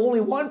 Even if you're only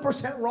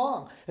 1%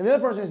 wrong and the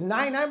other person is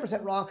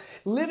 99% wrong,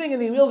 living in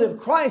the humility of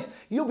Christ,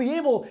 you'll be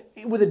able,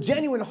 with a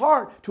genuine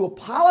heart, to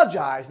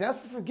apologize and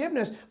ask for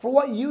forgiveness for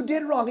what you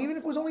did wrong, even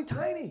if it was only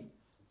tiny.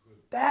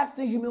 That's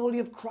the humility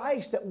of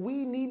Christ that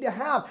we need to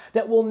have,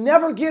 that we'll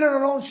never get in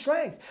our own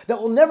strength, that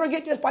we'll never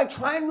get just by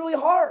trying really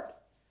hard.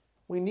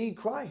 We need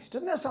Christ.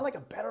 Doesn't that sound like a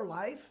better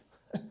life?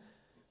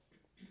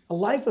 A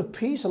life of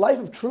peace, a life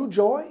of true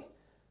joy?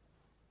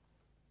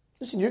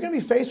 Listen, you're going to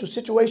be faced with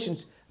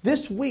situations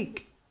this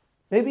week,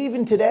 maybe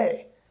even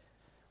today,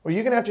 where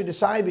you're going to have to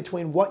decide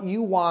between what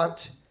you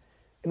want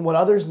and what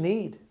others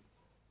need.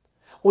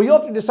 Or you'll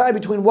have to decide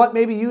between what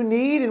maybe you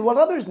need and what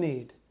others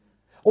need.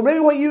 Or maybe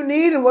what you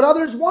need and what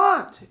others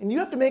want. And you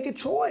have to make a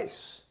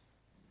choice.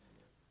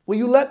 Will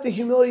you let the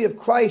humility of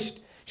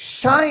Christ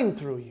shine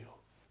through you?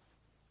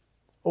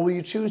 Or will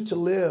you choose to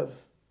live?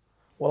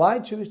 Well, I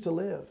choose to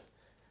live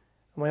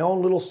in my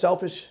own little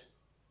selfish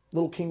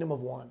little kingdom of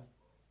one.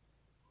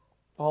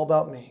 All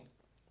about me.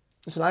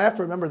 Listen, I have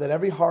to remember that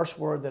every harsh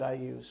word that I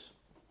use,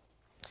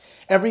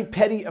 every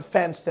petty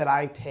offense that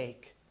I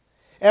take,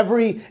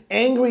 every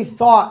angry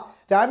thought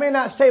that I may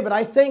not say, but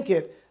I think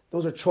it,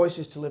 those are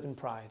choices to live in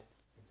pride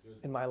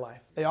in my life.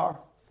 They are.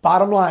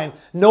 Bottom line,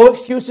 no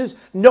excuses,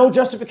 no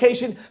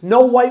justification,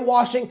 no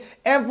whitewashing.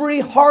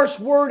 Every harsh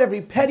word, every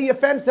petty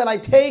offense that I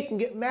take and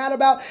get mad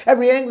about,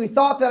 every angry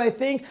thought that I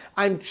think,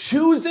 I'm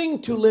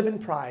choosing to live in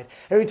pride.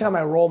 Every time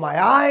I roll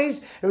my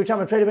eyes, every time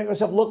I try to make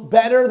myself look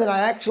better than I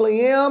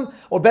actually am,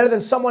 or better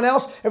than someone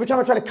else, every time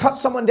I try to cut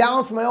someone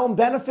down for my own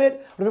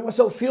benefit, or to make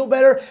myself feel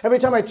better, every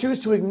time I choose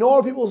to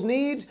ignore people's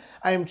needs,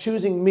 I am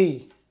choosing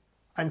me.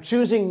 I'm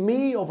choosing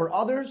me over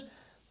others.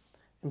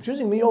 I'm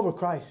choosing me over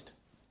Christ.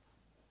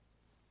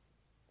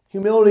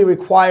 Humility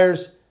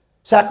requires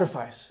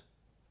sacrifice.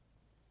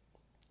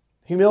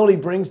 Humility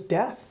brings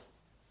death.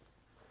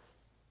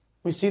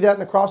 We see that in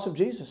the cross of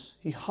Jesus.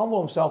 He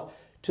humbled himself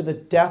to the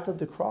death of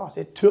the cross.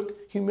 It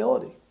took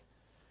humility.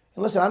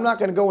 And listen, I'm not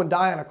going to go and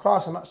die on a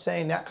cross. I'm not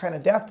saying that kind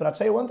of death, but I'll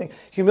tell you one thing.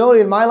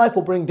 Humility in my life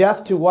will bring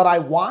death to what I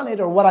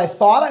wanted or what I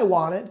thought I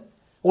wanted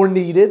or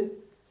needed.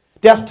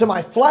 Death to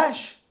my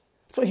flesh.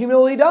 That's what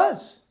humility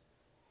does.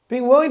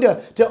 Being willing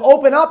to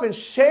open up and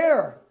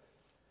share,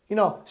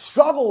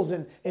 struggles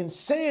and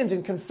sins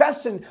and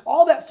confessing,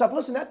 all that stuff.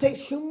 Listen, that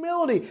takes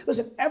humility.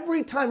 Listen,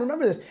 every time,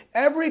 remember this,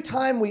 every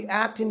time we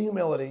act in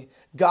humility,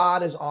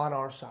 God is on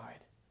our side.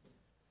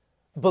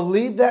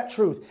 Believe that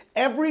truth.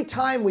 Every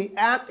time we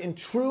act in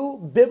true,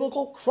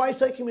 biblical,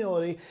 Christ-like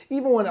humility,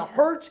 even when it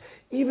hurts,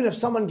 even if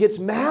someone gets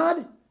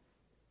mad,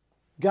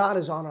 God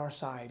is on our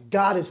side.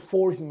 God is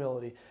for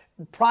humility.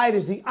 Pride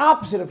is the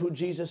opposite of who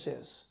Jesus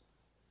is.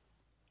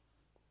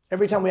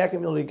 Every time we act in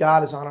humility,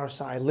 God is on our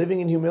side. Living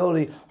in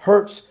humility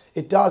hurts.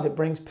 It does. It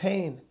brings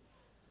pain.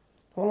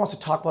 No one wants to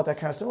talk about that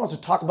kind of stuff. No one wants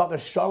to talk about their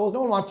struggles. No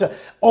one wants to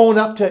own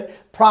up to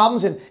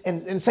problems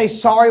and say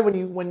sorry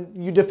when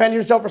you defend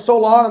yourself for so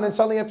long and then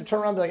suddenly you have to turn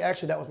around and be like,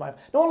 actually, that was my...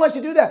 No one likes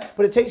to do that,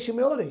 but it takes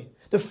humility.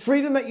 The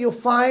freedom that you'll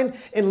find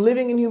in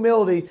living in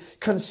humility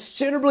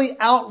considerably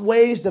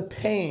outweighs the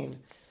pain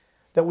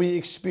that we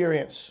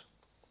experience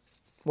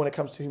when it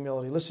comes to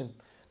humility. Listen,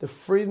 the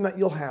freedom that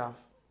you'll have,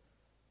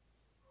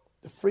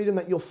 the freedom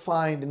that you'll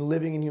find in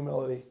living in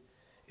humility,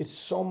 it's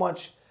so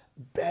much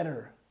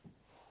better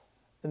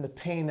than the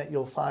pain that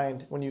you'll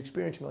find when you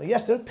experience humility.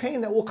 Yes, there's pain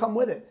that will come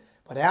with it,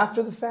 but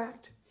after the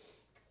fact,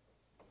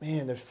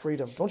 man, there's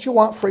freedom. Don't you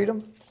want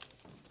freedom?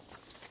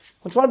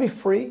 Don't you want to be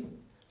free?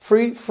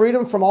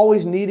 Freedom from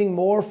always needing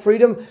more,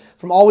 freedom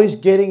from always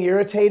getting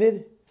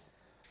irritated,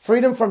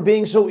 freedom from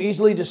being so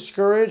easily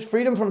discouraged,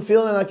 freedom from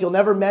feeling like you'll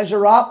never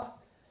measure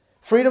up,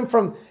 freedom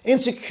from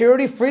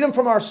insecurity, freedom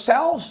from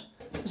ourselves.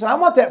 Listen, I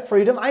want that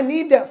freedom. I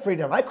need that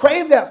freedom. I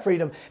crave that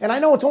freedom. And I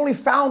know it's only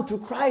found through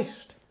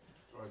Christ.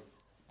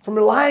 From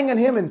relying on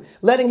Him and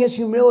letting His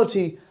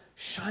humility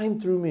shine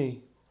through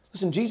me.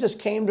 Listen, Jesus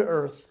came to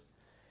earth.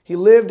 He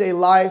lived a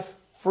life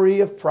free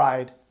of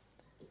pride.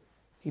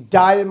 He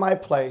died in my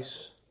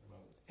place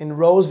and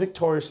rose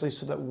victoriously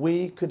so that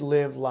we could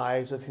live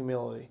lives of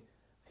humility.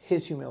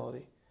 His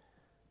humility.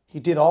 He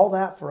did all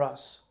that for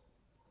us.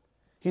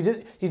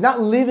 He's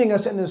not leaving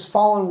us in this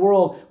fallen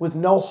world with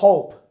no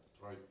hope,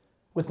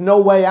 with no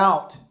way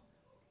out.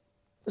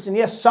 Listen,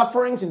 yes,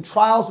 sufferings and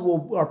trials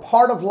are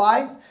part of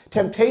life.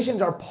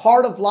 Temptations are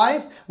part of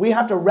life. We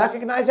have to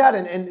recognize that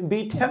and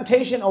be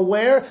temptation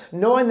aware,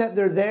 knowing that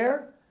they're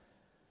there.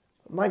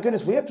 My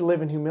goodness, we have to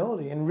live in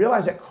humility and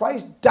realize that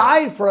Christ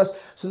died for us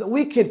so that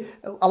we could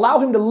allow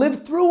Him to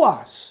live through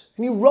us.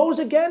 And He rose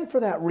again for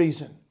that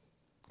reason,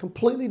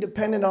 completely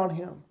dependent on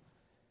Him.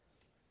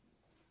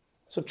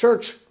 So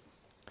church,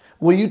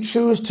 will you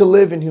choose to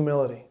live in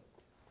humility?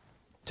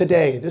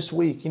 Today, this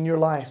week, in your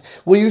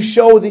life? Will you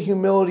show the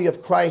humility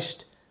of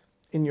Christ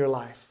in your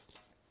life?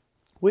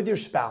 With your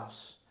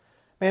spouse.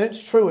 Man,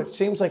 it's true. It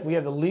seems like we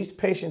have the least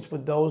patience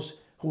with those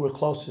who we're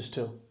closest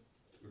to.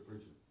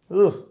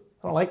 Ugh,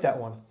 I don't like that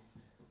one.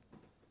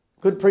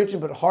 Good preaching,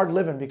 but hard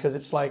living, because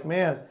it's like,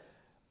 man,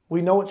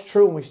 we know it's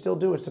true and we still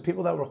do. It's the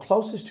people that we're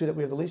closest to that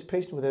we have the least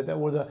patience with,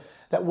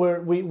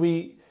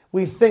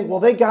 we think,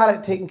 well, they got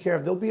it taken care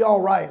of. They'll be all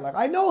right. Like,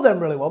 I know them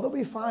really well. They'll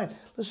be fine.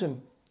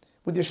 Listen,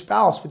 with your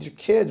spouse, with your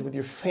kids, with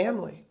your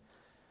family,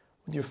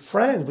 with your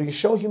friends, will you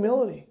show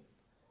humility?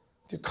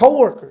 With your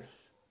coworkers,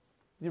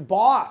 with your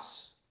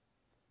boss,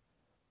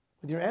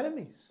 with your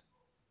enemies.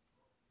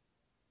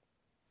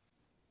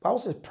 The Bible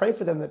says, pray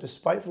for them that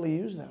despitefully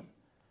use them.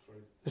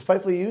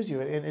 Despitefully use you,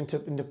 and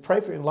to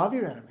pray for you and love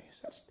your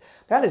enemies.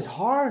 That is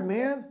hard,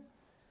 man.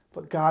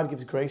 But God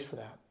gives grace for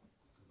that.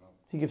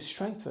 He gives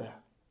strength for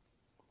that.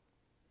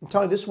 I'm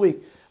telling you, this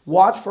week,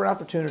 watch for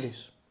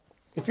opportunities.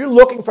 If you're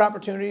looking for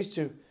opportunities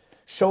to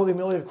show the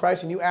humility of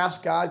Christ and you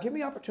ask God, give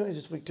me opportunities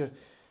this week to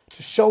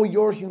show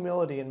your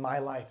humility in my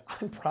life,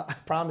 I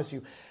promise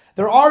you,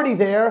 they're already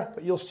there,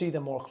 but you'll see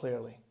them more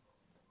clearly.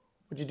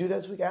 Would you do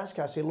that this week? Ask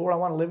God. Say, Lord, I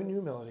want to live in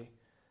humility.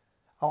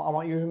 I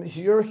want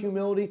your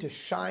humility to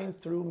shine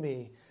through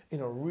me in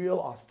a real,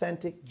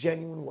 authentic,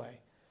 genuine way.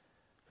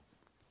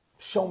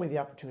 Show me the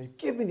opportunities.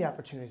 Give me the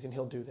opportunities, and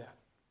He'll do that.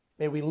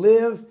 May we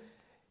live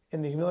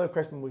in the humility of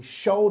Christ when we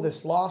show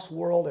this lost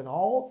world and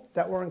all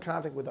that we're in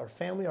contact with, our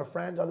family, our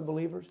friends, other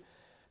believers.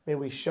 May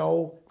we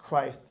show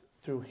Christ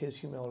through His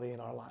humility in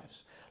our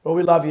lives. Lord,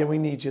 we love you and we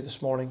need you this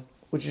morning.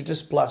 Would you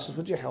just bless us?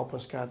 Would you help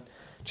us, God?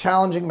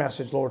 Challenging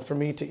message, Lord, for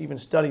me to even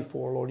study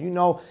for, Lord. You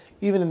know,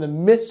 even in the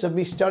midst of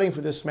me studying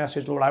for this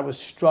message, Lord, I was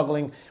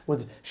struggling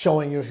with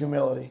showing your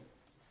humility.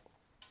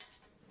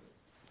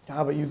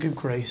 God, but you give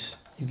grace.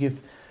 You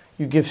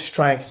give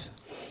strength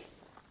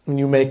when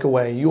you make a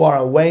way. You are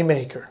a way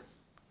maker.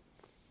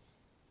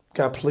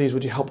 God, please,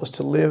 would you help us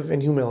to live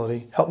in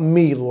humility? Help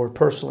me, Lord,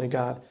 personally,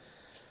 God.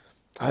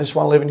 I just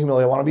want to live in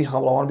humility. I want to be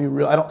humble. I want to be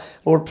real.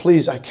 Lord,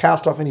 please, I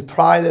cast off any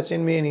pride that's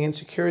in me, any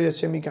insecurity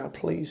that's in me. God,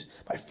 please.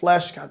 My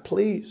flesh, God,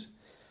 please.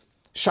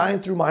 Shine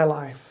through my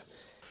life.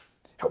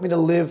 Help me to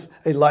live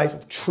a life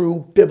of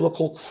true,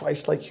 biblical,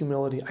 Christ-like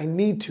humility. I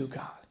need to,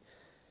 God.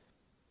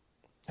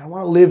 I don't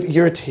want to live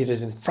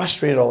irritated and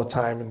frustrated all the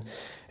time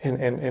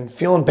and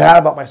feeling bad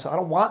about myself. I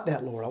don't want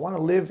that, Lord. I want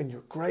to live in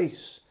your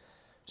grace.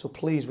 So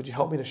please, would you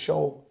help me to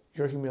show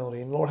your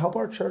humility? And Lord, help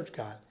our church,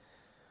 God.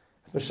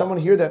 If there's someone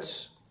here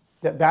that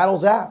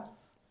battles that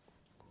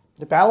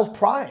battles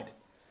pride,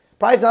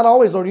 Pride's not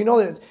always, Lord, you know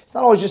that it's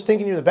not always just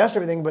thinking you're the best at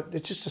everything, but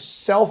it's just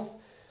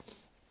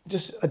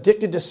just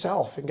addicted to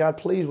self. And God,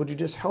 please, would you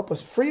just help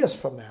us, free us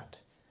from that.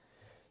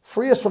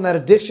 Free us from that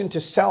addiction to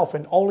self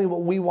and only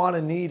what we want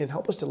and need, and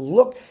help us to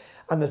look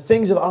on the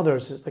things of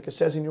others, like it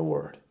says in your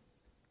word.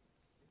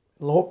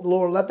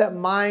 Lord, let that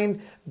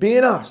mind be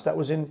in us that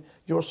was in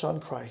your Son,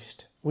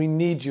 Christ. We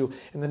need you.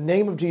 In the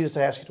name of Jesus,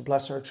 I ask you to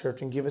bless our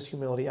church and give us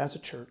humility as a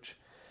church.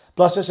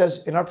 Bless us as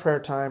in our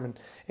prayer time.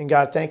 And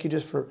God, thank you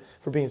just for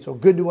being so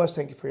good to us.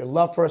 Thank you for your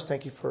love for us.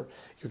 Thank you for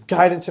your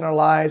guidance in our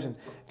lives. And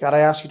God, I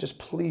ask you just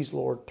please,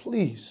 Lord,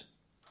 please.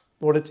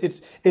 Lord,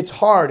 it's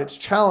hard. It's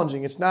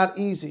challenging. It's not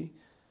easy.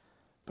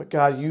 But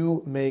God,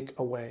 you make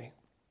a way.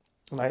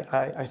 And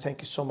I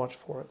thank you so much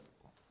for it.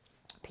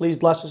 Please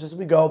bless us as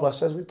we go.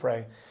 Bless us as we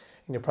pray.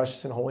 In your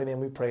precious and holy name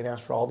we pray and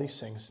ask for all these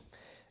things.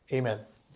 Amen.